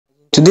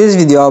Today's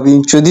video I'll be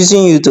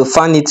introducing you to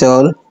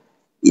Fanytel,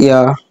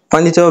 yeah,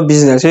 Fanytel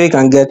business, where you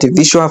can get a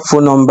visual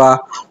phone number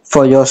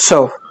for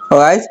yourself.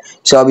 Alright,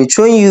 so I'll be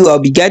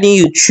guiding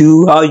you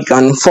through how you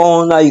can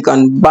phone, how you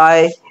can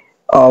buy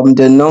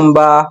the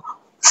number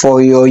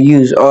for your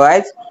use.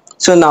 Alright,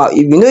 so now if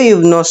you know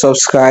you've not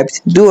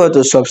subscribed, do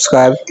auto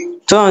subscribe,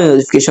 turn on the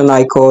notification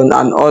icon,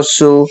 and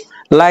also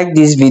like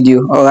this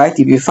video. Alright,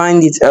 if you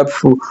find it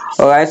helpful.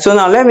 Alright, so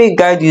now let me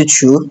guide you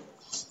through.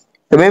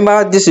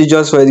 Remember, this is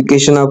just for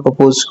educational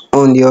purpose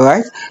only.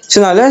 Alright, so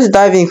now let's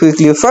dive in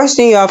quickly. First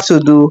thing you have to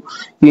do,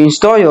 you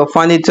install your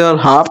Fanytel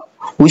app,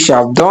 which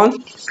I've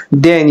done.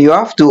 Then you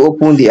have to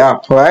open the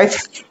app. Alright,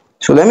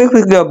 so let me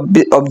quickly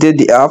update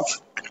the app.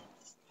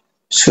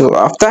 So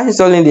after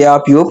installing the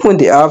app, you open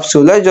the app.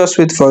 So let's just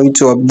wait for it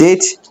to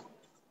update.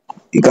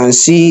 You can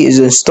see it's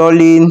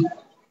installing,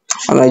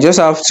 and I just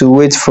have to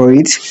wait for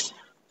it.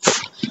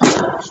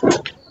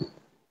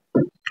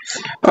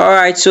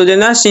 Alright, so the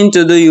next thing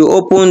to do, you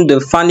open the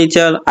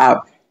Fanytel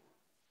app.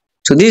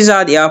 So this is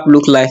how the app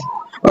look like.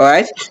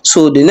 Alright,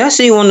 so the next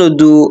thing you want to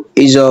do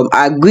is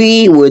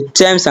agree with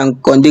terms and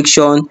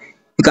condition.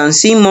 You can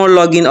see more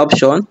login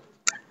option.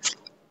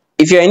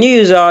 If you're a new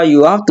user,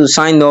 you have to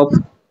sign up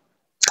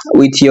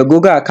with your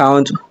Google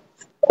account,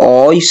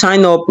 or you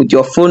sign up with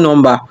your phone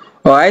number.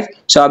 Alright,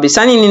 so I'll be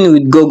signing in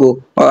with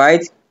Google.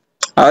 Alright,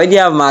 I already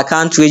have my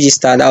account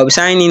registered. I'll be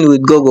signing in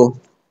with Google.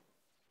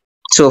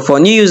 So for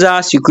new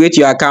users, you create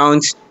your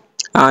account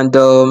and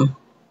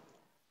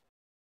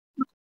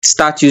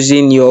start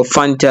using your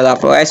Fanytel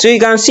app. Alright, so you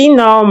can see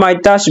now my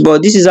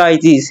dashboard. This is how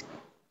it is.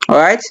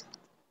 Alright,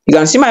 you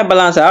can see my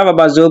balance. I have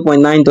about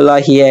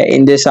 $0.9 here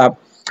in this app,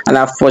 and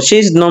I've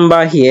purchased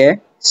number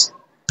here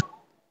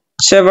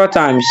several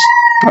times.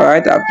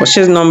 Alright, I've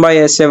purchased number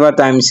here several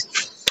times.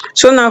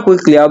 So now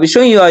quickly I'll be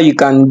showing you how you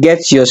can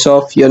get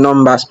yourself your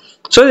numbers.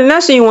 So the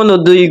next thing you want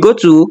to do, you go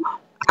to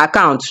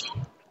account.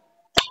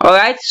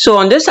 Alright, so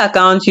on this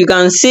account you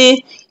can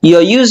see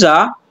your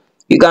user,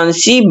 you can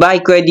see buy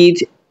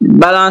credit,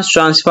 balance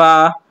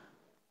transfer,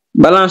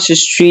 balance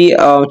history,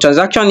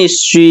 transaction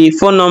history,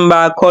 phone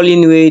number,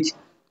 calling rate,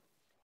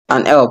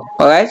 and help.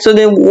 Alright, so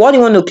then what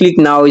you want to click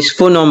now is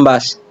phone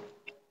numbers.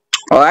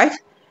 Alright,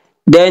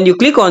 then you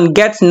click on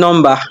get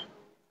number.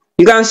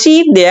 You can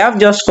see they have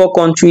just 4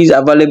 countries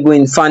available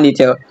in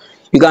Fanytel.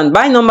 You can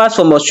buy numbers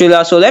from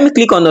Australia. So let me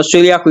click on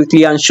Australia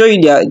quickly and show you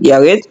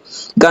their rate.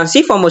 You can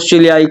see from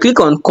Australia, you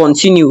click on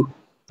continue.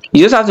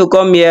 You just have to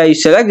come here, you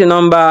select the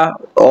number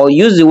or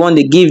use the one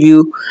they give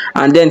you,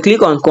 and then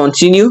click on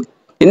continue.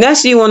 The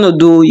next thing you want to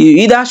do, you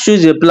either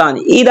choose a plan,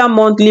 either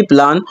monthly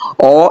plan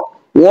or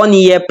 1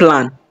 year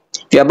plan.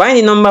 If you're buying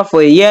the number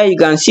for a year, you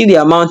can see the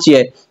amount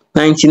here,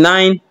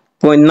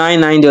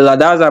 $99.99.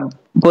 That's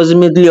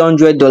approximately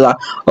 $100.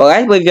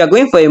 Alright, but if you're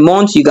going for a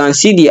month, you can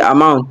see the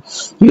amount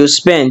you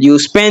spend. You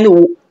spend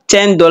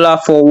 $10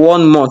 for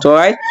 1 month.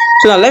 Alright,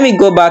 so now let me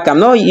go back. I'm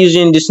not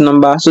using this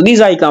number, so this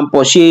is how you can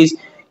purchase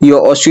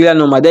your Australian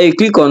number. Then you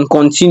click on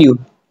continue.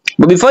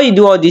 But before you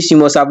do all this, you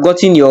must have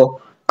gotten your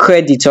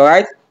credit.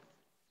 Alright,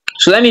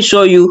 so let me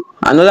show you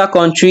another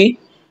country,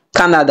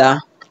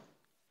 Canada.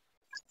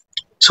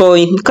 So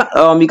you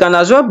can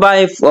as well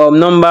buy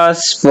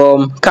numbers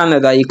from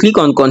Canada. You click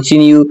on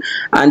continue,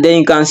 and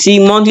then you can see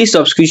monthly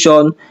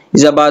subscription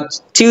is about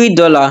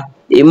 $3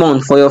 a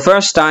month for your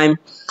first time.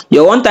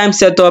 Your one-time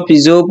setup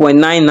is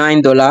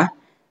 $0.99.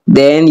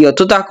 Then your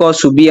total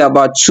cost will be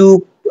about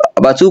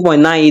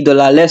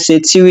 $2.98. Let's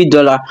say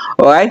 $3.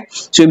 Alright,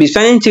 so you'll be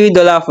spending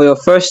 $3 for your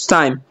first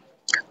time.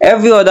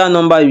 Every other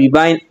number you'll be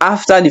buying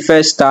after the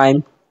first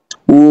time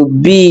will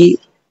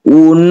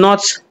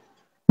not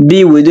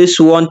be with this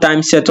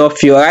one-time setup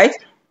fee. Alright,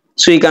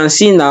 so you can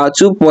see now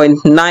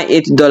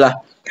 $2.98,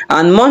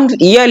 and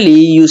yearly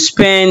you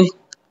spend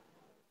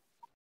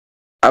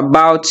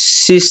about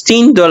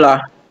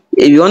 $16.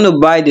 If you want to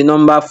buy the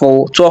number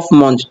for 12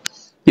 months,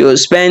 you will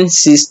spend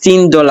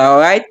 $16.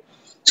 Alright,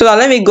 so now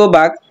let me go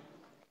back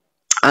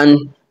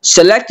and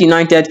select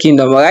United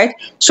Kingdom. Alright,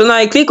 so now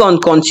I click on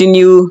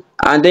continue,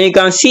 and then you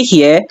can see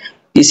here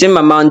the same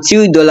amount,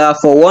 $3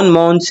 for 1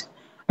 month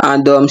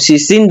and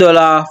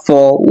 $16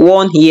 for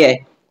 1 year.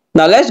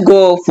 Now let's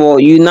go for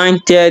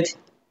United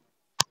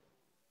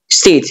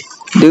States.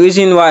 The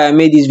reason why I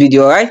made this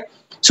video. Right,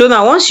 so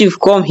now once you've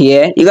come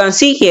here, you can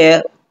see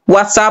here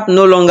WhatsApp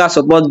no longer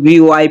support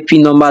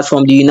VoIP numbers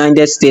from the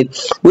United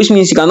States, which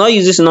means you cannot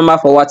use this number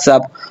for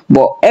WhatsApp,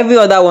 but every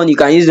other one you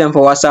can use them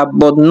for WhatsApp,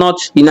 but not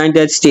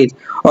United States.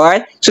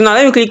 Alright, so now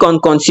let me click on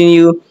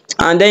continue,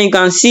 and then you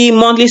can see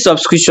monthly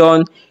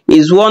subscription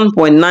is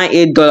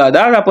 $1.98.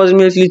 That's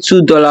approximately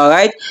 $2,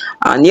 right?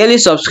 And yearly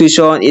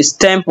subscription is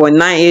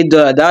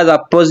 $10.98. That's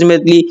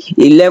approximately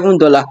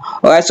 $11.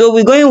 Alright, so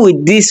we're going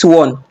with this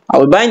one. I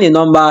will buy the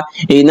number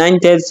in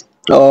United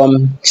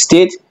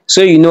States,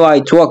 so you know how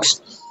it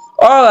works.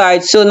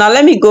 Alright, so now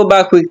let me go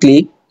back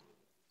quickly.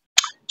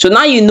 So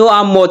now you know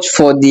how much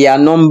for their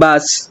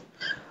numbers.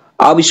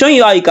 I'll be showing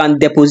you how you can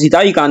deposit,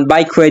 how you can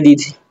buy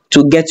credit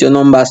to get your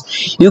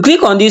numbers. You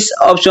click on this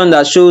option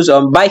that shows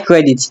buy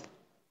credit.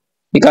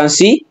 You can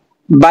see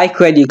buy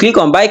credit. Click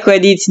on buy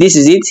credit. This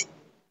is it.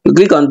 You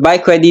click on buy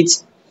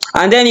credit,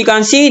 and then you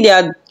can see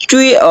there are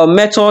three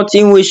methods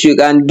in which you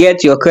can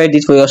get your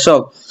credit for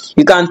yourself.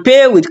 You can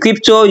pay with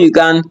crypto, you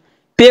can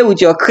pay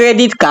with your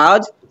credit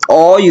card,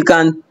 or you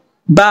can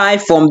buy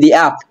from the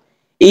app.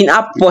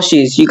 In-app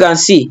purchase, you can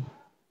see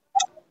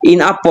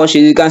in-app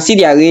purchase, you can see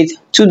their rate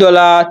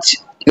 $2.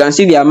 You can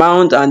see the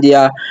amount and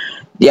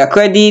their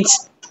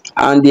credits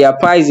and their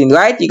pricing,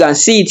 right? You can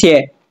see it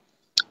here.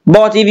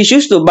 But if you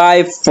choose to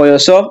buy for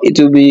yourself, it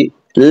will be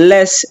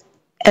less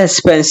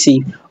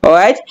expensive. All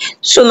right,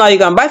 so now you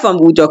can buy from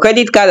with your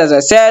credit card. As I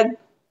said,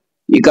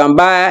 you can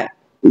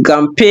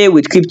pay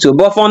with crypto,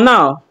 but for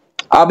now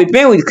I'll be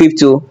paying with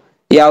crypto.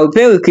 Yeah, I'll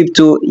pay with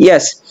crypto.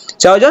 Yes,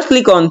 so I'll just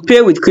click on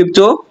pay with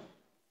crypto.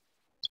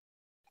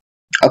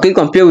 I'll click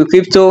on pay with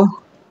crypto.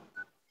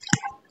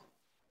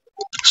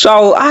 So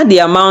I'll add the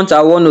amount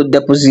I want to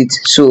deposit.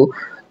 So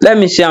let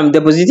me say I'm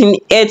depositing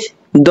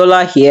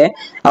 $8 here.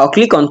 I'll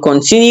click on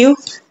continue,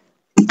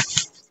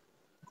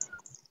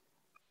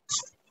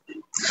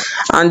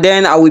 and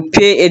then I will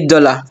pay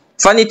 $8.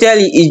 Fanytel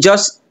is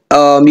just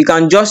you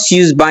can just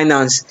use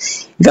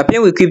Binance. If you're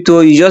paying with crypto,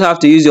 you just have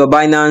to use your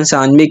Binance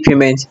and make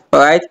payment.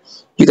 All right,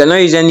 you cannot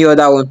use any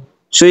other one.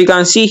 So you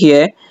can see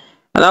here,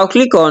 and I'll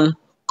click on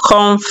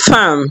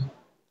confirm.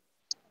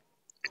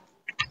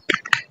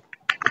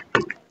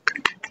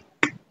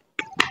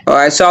 All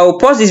right, so I'll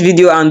pause this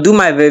video and do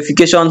my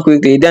verification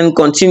quickly, then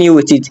continue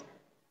with it.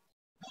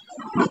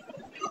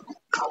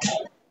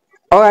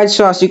 All right,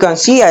 so as you can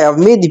see, I have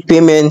made the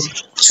payment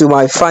to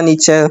my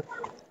Fanytel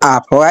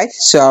app. All right,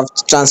 so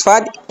I've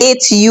transferred 8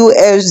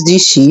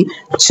 USDC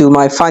to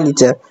my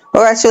Fanytel.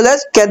 All right, so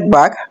let's get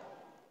back.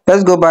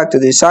 Let's go back to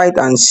the site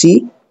and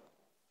see.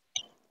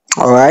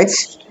 All right,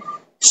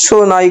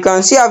 so now you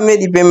can see I've made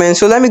the payment.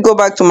 So let me go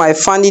back to my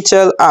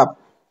Fanytel app.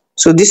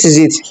 So this is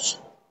it.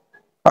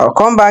 I'll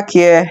come back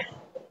here,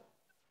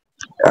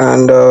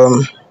 and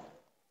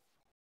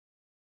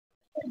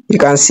you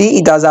can see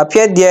it has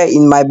appeared there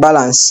in my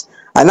balance.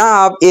 I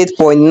now have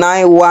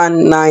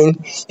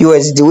 8.919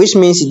 USD, which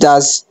means it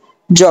has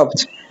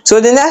dropped. So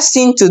the next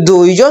thing to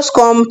do, you just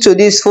come to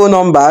these phone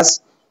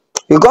numbers.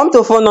 You come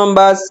to phone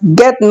numbers,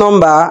 get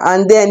number,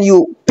 and then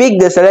you pick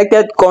the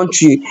selected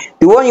country,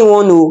 the one you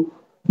want to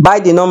buy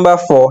the number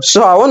for.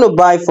 So I want to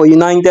buy for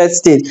United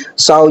States,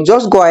 so I'll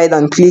just go ahead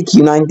and click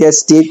United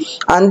States,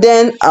 and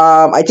then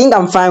I think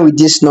I'm fine with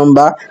this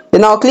number.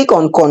 Then I'll click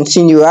on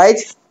continue, right?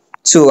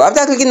 So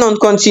after clicking on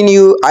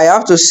continue, I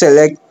have to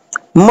select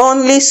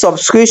monthly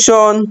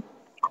subscription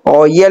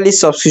or yearly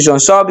subscription.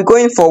 So I'll be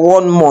going for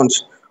 1 month.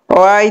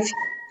 All right,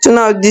 so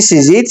now this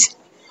is it,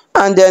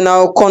 and then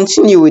I'll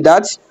continue with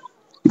that.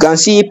 You can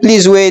see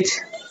please wait,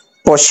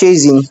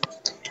 purchasing.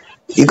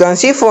 You can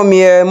see from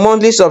here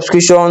monthly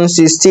subscription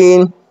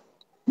 16,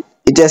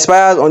 it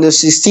expires on the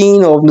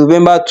 16th of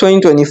November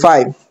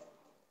 2025.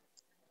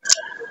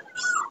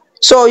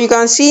 So you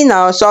can see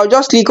now, so I'll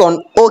just click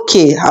on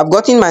OK. I've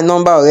gotten my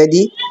number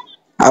already.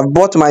 I've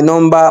bought my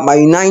number, my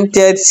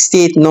United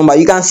States number.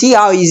 You can see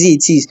how easy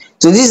it is.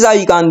 So this is how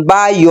you can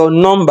buy your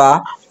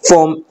number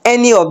from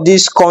any of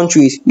these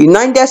countries: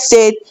 United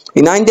States,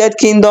 United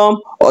Kingdom,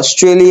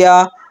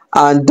 Australia,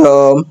 and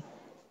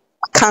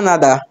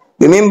Canada.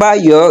 Remember,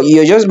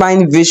 you're just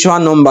buying visual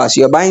numbers.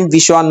 You're buying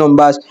visual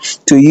numbers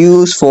to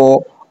use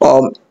for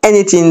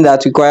anything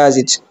that requires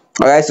it.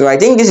 All right, so I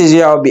think this is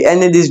where I'll be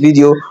ending this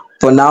video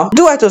for now.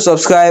 Do like to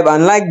subscribe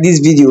and like this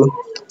video.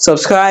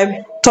 Subscribe,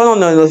 turn on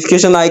the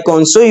notification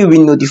icon so you'll be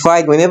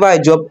notified whenever I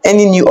drop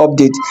any new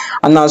update,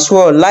 and as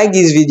well like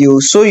this video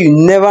so you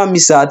never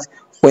miss out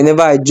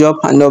whenever I drop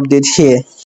an update here.